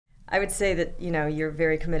I would say that, you know, you're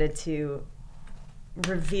very committed to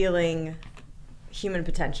revealing human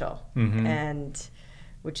potential, and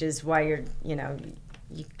which is why you're, you know,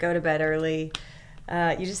 you go to bed early.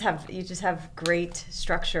 You just have great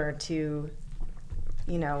structure to,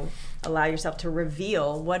 you know, allow yourself to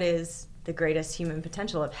reveal what is the greatest human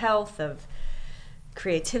potential of health, of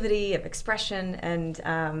creativity, of expression, and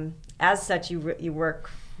as such, you work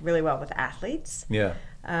really well with athletes. Yeah.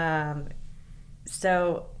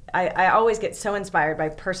 So I always get so inspired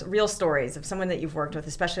by real stories of someone that you've worked with,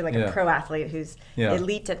 especially like a pro athlete who's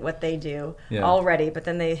elite at what they do already, but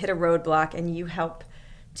then they hit a roadblock and you help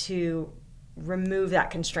to remove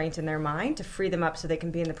that constraint in their mind to free them up so they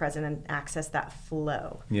can be in the present and access that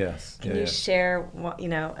flow. Yes. Can you share, you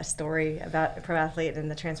know, a story about a pro athlete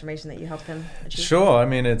and the transformation that you helped them achieve? Sure. I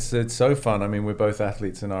mean, it's so fun. I mean, we're both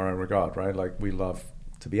athletes in our own regard, right? Like, we love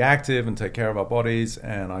to be active and take care of our bodies,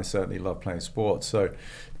 and I certainly love playing sports. So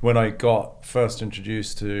when I got first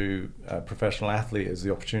introduced to a professional athlete as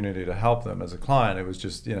the opportunity to help them as a client, it was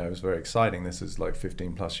just, you know, it was very exciting. This is like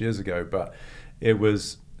 15 plus years ago, but it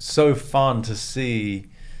was so fun to see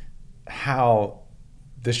how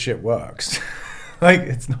this shit works. Like,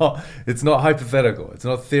 it's not hypothetical, it's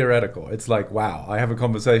not theoretical. It's like, wow, I have a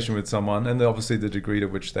conversation with someone, and obviously the degree to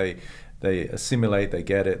which they assimilate, they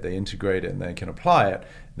get it, they integrate it, and they can apply it,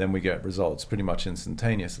 then we get results pretty much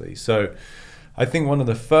instantaneously. So I think one of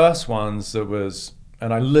the first ones that was,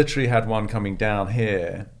 and I literally had one coming down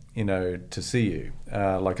here, you know, to see you.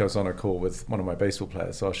 Like, I was on a call with one of my baseball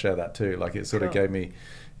players, so I'll share that too. Like, it sort of gave me,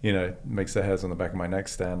 you know, makes the hairs on the back of my neck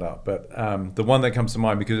stand up. But the one that comes to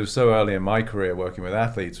mind, because it was so early in my career working with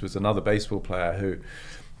athletes, was another baseball player who,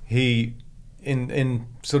 in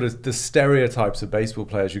sort of the stereotypes of baseball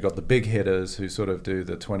players, you've got the big hitters who sort of do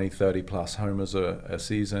the 20, 30 plus homers a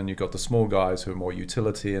season. You've got the small guys who are more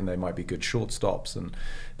utility, and they might be good shortstops, and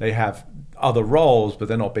they have other roles, but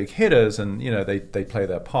they're not big hitters, and, you know, they play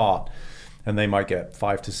their part, and they might get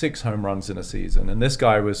 5 to 6 home runs in a season. And this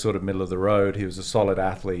guy was sort of middle of the road. He was a solid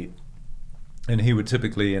athlete, and he would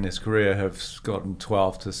typically in his career have gotten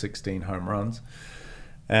 12 to 16 home runs.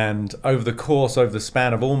 And over the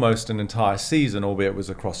span of almost an entire season, albeit it was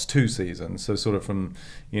across 2 seasons, so sort of from,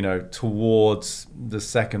 you know, towards the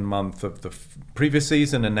second month of the previous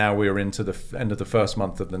season, and now we're into the end of the first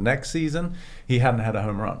month of the next season, he hadn't had a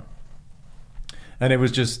home run. And it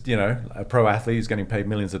was just, you know, a pro athlete who's getting paid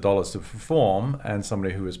millions of dollars to perform, and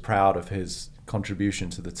somebody who was proud of his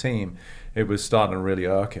contribution to the team. It was starting to really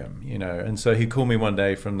irk him, you know. And so he called me one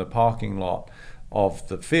day from the parking lot of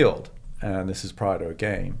the field, and this is prior to a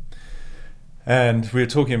game. And we were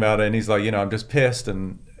talking about it, and he's like, you know, I'm just pissed.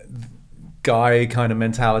 And guy kind of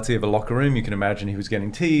mentality of a locker room, you can imagine he was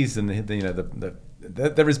getting teased, and you know,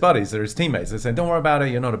 they're his buddies, they're his teammates. They're saying, don't worry about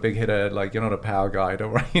it, you're not a big hitter, like, you're not a power guy,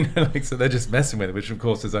 don't worry, you know, like, so they're just messing with it, which of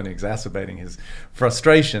course is only exacerbating his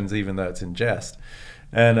frustrations, even though it's in jest.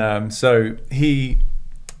 And so he,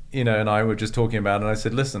 you know, and I were just talking about it, and I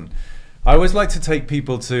said, listen, I always like to take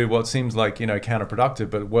people to what seems like, you know,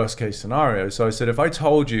 counterproductive, but worst case scenario. So I said, if I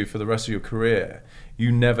told you for the rest of your career,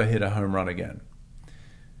 you never hit a home run again.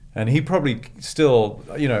 And he probably still,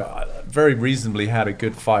 you know, very reasonably had a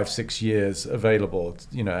good 5-6 years available,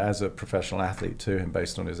 you know, as a professional athlete to him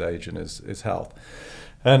based on his age and his health.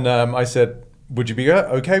 And I said, would you be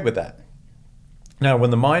okay with that? Now,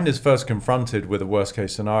 when the mind is first confronted with a worst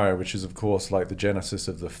case scenario, which is of course like the genesis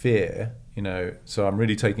of the fear, you know, so I'm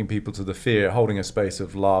really taking people to the fear, holding a space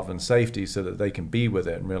of love and safety so that they can be with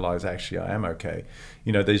it and realize, actually, I am okay.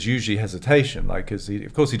 You know, there's usually hesitation, like, because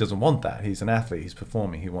of course he doesn't want that. He's an athlete, he's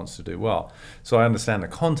performing, he wants to do well. So I understand the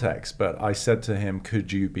context, but I said to him,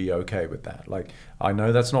 could you be okay with that? Like, I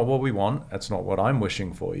know that's not what we want, that's not what I'm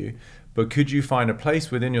wishing for you, but could you find a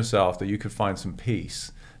place within yourself that you could find some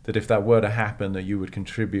peace, that if that were to happen, that you would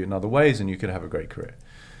contribute in other ways and you could have a great career?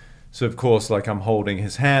 So of course, like, I'm holding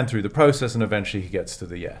his hand through the process, and eventually he gets to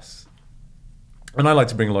the yes. And I like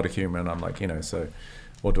to bring a lot of humor, and I'm like, you know, so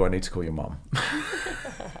what do I need to call your mom?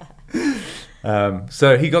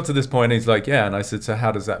 So he got to this point, and he's like, yeah. And I said, so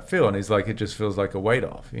how does that feel? And he's like, it just feels like a weight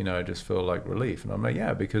off, you know, I just feel like relief. And I'm like,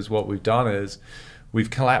 yeah, because what we've done is we've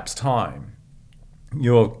collapsed time.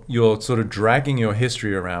 You're sort of dragging your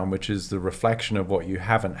history around, which is the reflection of what you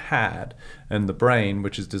haven't had, and the brain,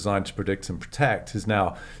 which is designed to predict and protect, is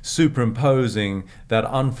now superimposing that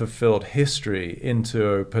unfulfilled history into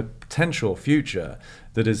a potential future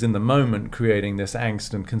that is in the moment creating this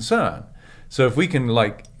angst and concern. So if we can,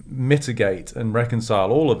 like, mitigate and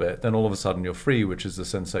reconcile all of it, then all of a sudden you're free, which is the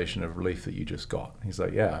sensation of relief that you just got. He's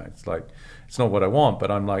like, yeah, it's like, it's not what I want,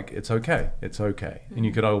 but I'm like, it's okay, it's okay. And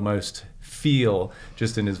you could almost feel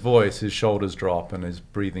just in his voice, his shoulders drop and his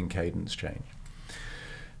breathing cadence change.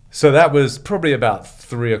 So that was probably about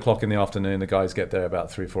 3 o'clock in the afternoon. The guys get there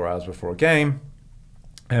about 3-4 hours before a game.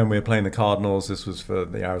 And we were playing the Cardinals. This was for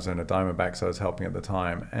the Arizona Diamondbacks I was helping at the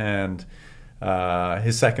time. And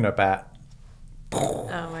his second at bat,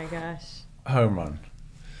 oh my gosh, home run.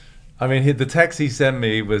 I mean, the text he sent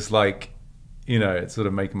me was like, you know, it's sort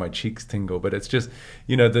of making my cheeks tingle, but it's just,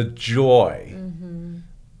 you know, the joy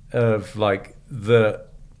of like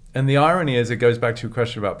and the irony is, it goes back to your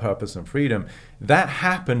question about purpose and freedom. That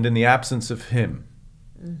happened in the absence of him.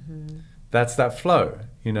 That's that flow,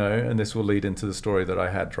 you know, and this will lead into the story that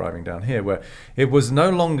I had driving down here, where it was no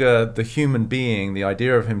longer the human being, the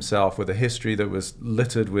idea of himself with a history that was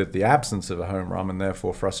littered with the absence of a home run and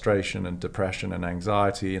therefore frustration and depression and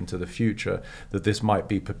anxiety into the future, that this might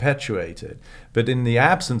be perpetuated. But in the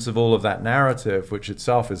absence of all of that narrative, which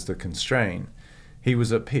itself is the constraint, he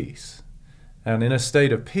was at peace. And in a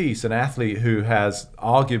state of peace, an athlete who has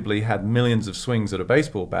arguably had millions of swings at a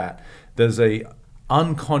baseball bat, there's a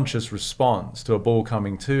unconscious response to a ball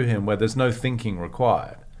coming to him where there's no thinking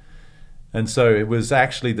required. And so it was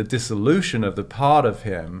actually the dissolution of the part of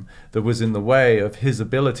him that was in the way of his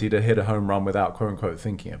ability to hit a home run without quote unquote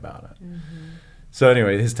thinking about it. So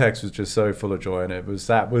anyway, his text was just so full of joy, and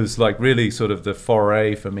that was like really sort of the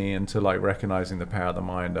foray for me into like recognizing the power of the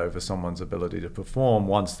mind over someone's ability to perform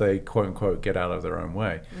once they quote unquote get out of their own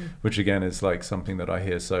way, which again is like something that I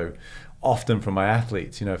hear so often from my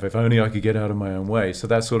athletes, you know, if only I could get out of my own way. So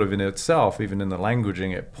that sort of in itself, even in the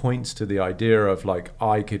languaging, it points to the idea of like,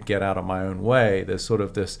 I could get out of my own way. There's sort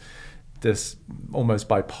of this almost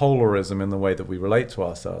bipolarism in the way that we relate to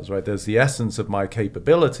ourselves, right? There's the essence of my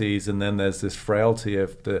capabilities, and then there's this frailty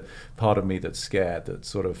of the part of me that's scared, that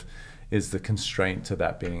sort of is the constraint to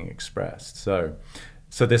that being expressed. So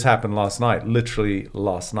this happened last night, literally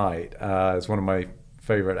last night. It's one of my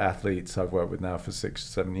favorite athletes I've worked with now for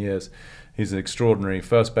 6-7 years. He's an extraordinary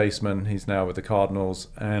first baseman. He's now with the Cardinals,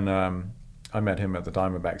 and I met him at the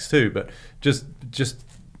Diamondbacks too. But just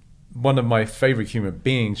one of my favorite human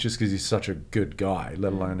beings, just because he's such a good guy,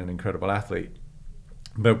 let alone an incredible athlete.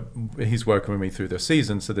 But he's working with me through the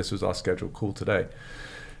season, so this was our scheduled call today.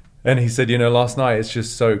 And he said, you know, last night it's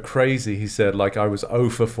just so crazy. He said, like, I was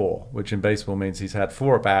 0 for 4, which in baseball means he's had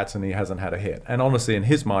 4 at-bats and he hasn't had a hit. And honestly, in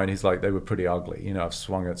his mind, he's like, they were pretty ugly. You know, I've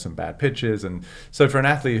swung at some bad pitches. And so for an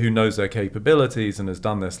athlete who knows their capabilities and has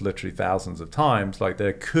done this literally thousands of times, like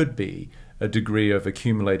there could be a degree of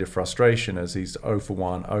accumulated frustration as he's 0 for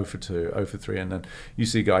 1, 0 for 2, 0 for 3. And then you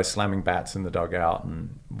see guys slamming bats in the dugout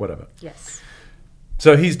and whatever. Yes.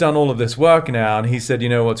 So he's done all of this work now. And he said, you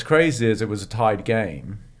know, what's crazy is it was a tied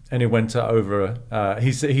game. And he went to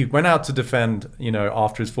he went out to defend, you know,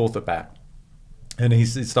 after his 4th at bat. And he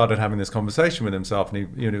started having this conversation with himself.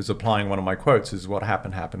 And he was applying one of my quotes, is what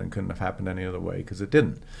happened and couldn't have happened any other way, because it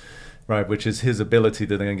didn't. Right, which is his ability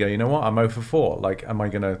to then go, you know what, I'm 0 for 4. Like, am I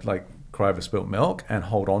going to like cry over spilt milk and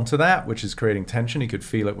hold on to that, which is creating tension? He could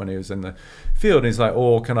feel it when he was in the field. And he's like,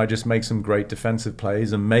 or can I just make some great defensive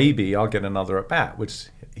plays and maybe I'll get another at bat, which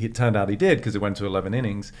it turned out he did, because it went to 11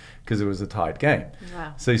 innings because it was a tied game.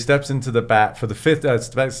 Wow. So he steps into the bat for the 5th,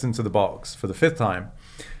 steps into the box for the 5th time.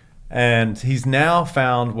 And he's now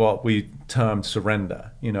found what we termed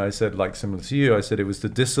surrender. You know, I said, like similar to you, I said it was the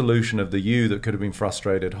dissolution of the you that could have been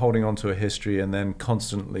frustrated, holding on to a history and then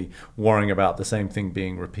constantly worrying about the same thing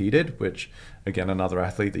being repeated, which, again, another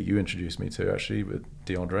athlete that you introduced me to, actually, with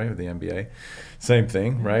DeAndre, with the NBA. Same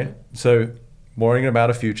thing, right? So worrying about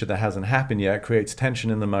a future that hasn't happened yet creates tension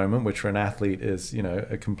in the moment, which for an athlete is, you know,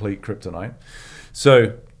 a complete kryptonite.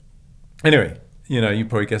 So anyway, you know, you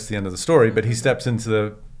probably guessed the end of the story, but he steps into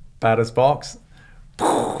the batter's box.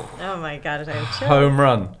 Oh my God, I have chills. Home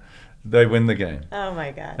run. They win the game. Oh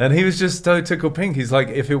my God. And he was just so tickled pink. He's like,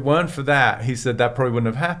 if it weren't for that, he said, that probably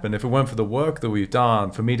wouldn't have happened. If it weren't for the work that we've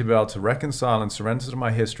done, for me to be able to reconcile and surrender to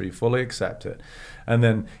my history, fully accept it. And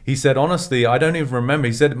then he said, honestly, I don't even remember.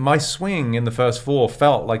 He said, my swing in the first 4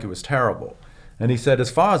 felt like it was terrible. And he said,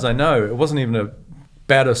 as far as I know, it wasn't even a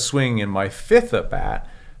better swing in my 5th at bat,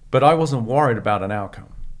 but I wasn't worried about an outcome.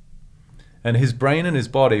 And his brain and his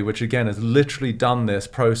body, which again has literally done this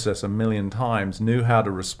process 1,000,000 times, knew how to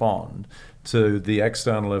respond to the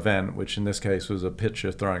external event, which in this case was a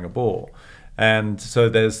pitcher throwing a ball. And so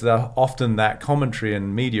there's often that commentary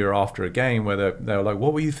in media after a game where they're like,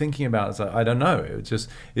 what were you thinking about? It's like, I don't know.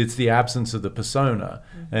 It's the absence of the persona.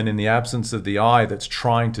 And in the absence of the I that's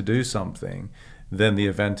trying to do something, then the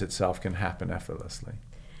event itself can happen effortlessly.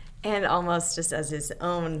 And almost just as his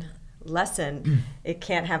own lesson, it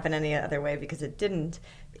can't happen any other way because it didn't.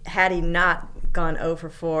 Had he not gone 0 for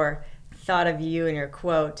 4, thought of you and your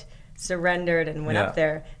quote, surrendered and went up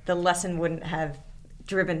there, the lesson wouldn't have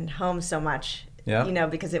driven home so much,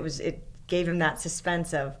 because it gave him that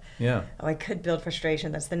suspense of, I could build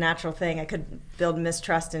frustration. That's the natural thing. I could build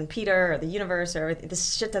mistrust in Peter or the universe, or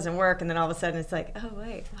this shit doesn't work. And then all of a sudden it's like, oh,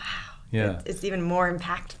 wait, wow. Yeah. It's even more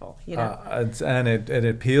impactful, and it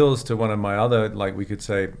appeals to one of my other, like we could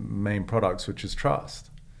say, main products, which is trust,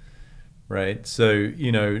 right? So,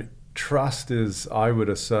 trust is, I would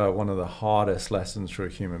assert, one of the hardest lessons for a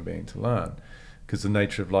human being to learn, because the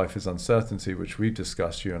nature of life is uncertainty, which we've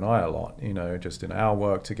discussed, you and I, a lot, just in our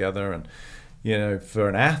work together. And, for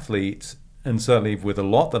an athlete, and certainly with a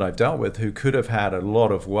lot that I've dealt with, who could have had a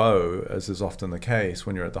lot of woe, as is often the case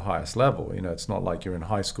when you're at the highest level. It's not like you're in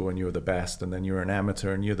high school and you're the best, and then you're an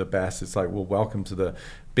amateur and you're the best. It's like, well, welcome to the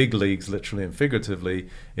big leagues, literally and figuratively.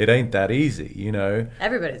 It ain't that easy,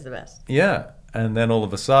 Everybody's the best. Yeah. And then all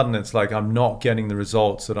of a sudden, it's like I'm not getting the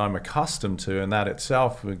results that I'm accustomed to, and that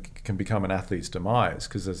itself can become an athlete's demise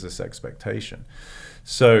because there's this expectation.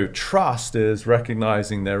 So trust is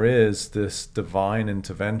recognizing there is this divine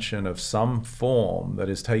intervention of some form that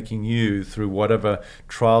is taking you through whatever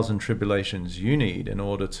trials and tribulations you need in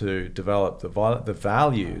order to develop the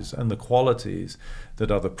values and the qualities that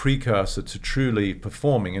are the precursor to truly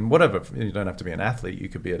performing. And whatever, you don't have to be an athlete. You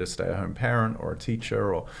could be a stay-at-home parent or a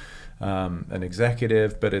teacher or an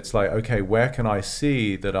executive, but it's like, okay, where can I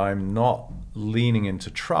see that I'm not leaning into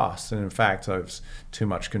trust? And in fact, I've too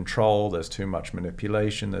much control, there's too much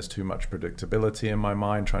manipulation, there's too much predictability in my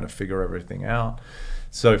mind, trying to figure everything out.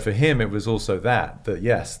 So for him, it was also that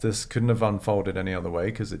yes, this couldn't have unfolded any other way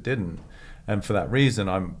because it didn't. And for that reason,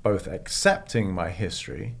 I'm both accepting my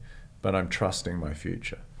history, but I'm trusting my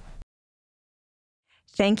future.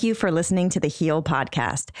 Thank you for listening to the Heal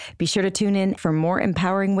Podcast. Be sure to tune in for more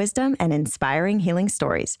empowering wisdom and inspiring healing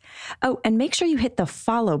stories. Oh, and make sure you hit the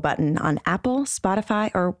follow button on Apple,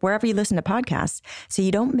 Spotify, or wherever you listen to podcasts so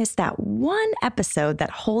you don't miss that one episode that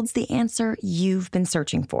holds the answer you've been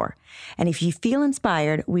searching for. And if you feel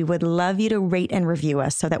inspired, we would love you to rate and review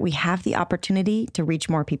us so that we have the opportunity to reach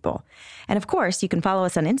more people. And of course, you can follow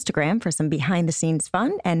us on Instagram for some behind-the-scenes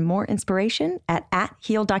fun and more inspiration at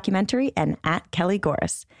 @HealDocumentary and @Kelly Gores.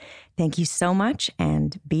 Thank you so much,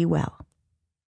 and be well.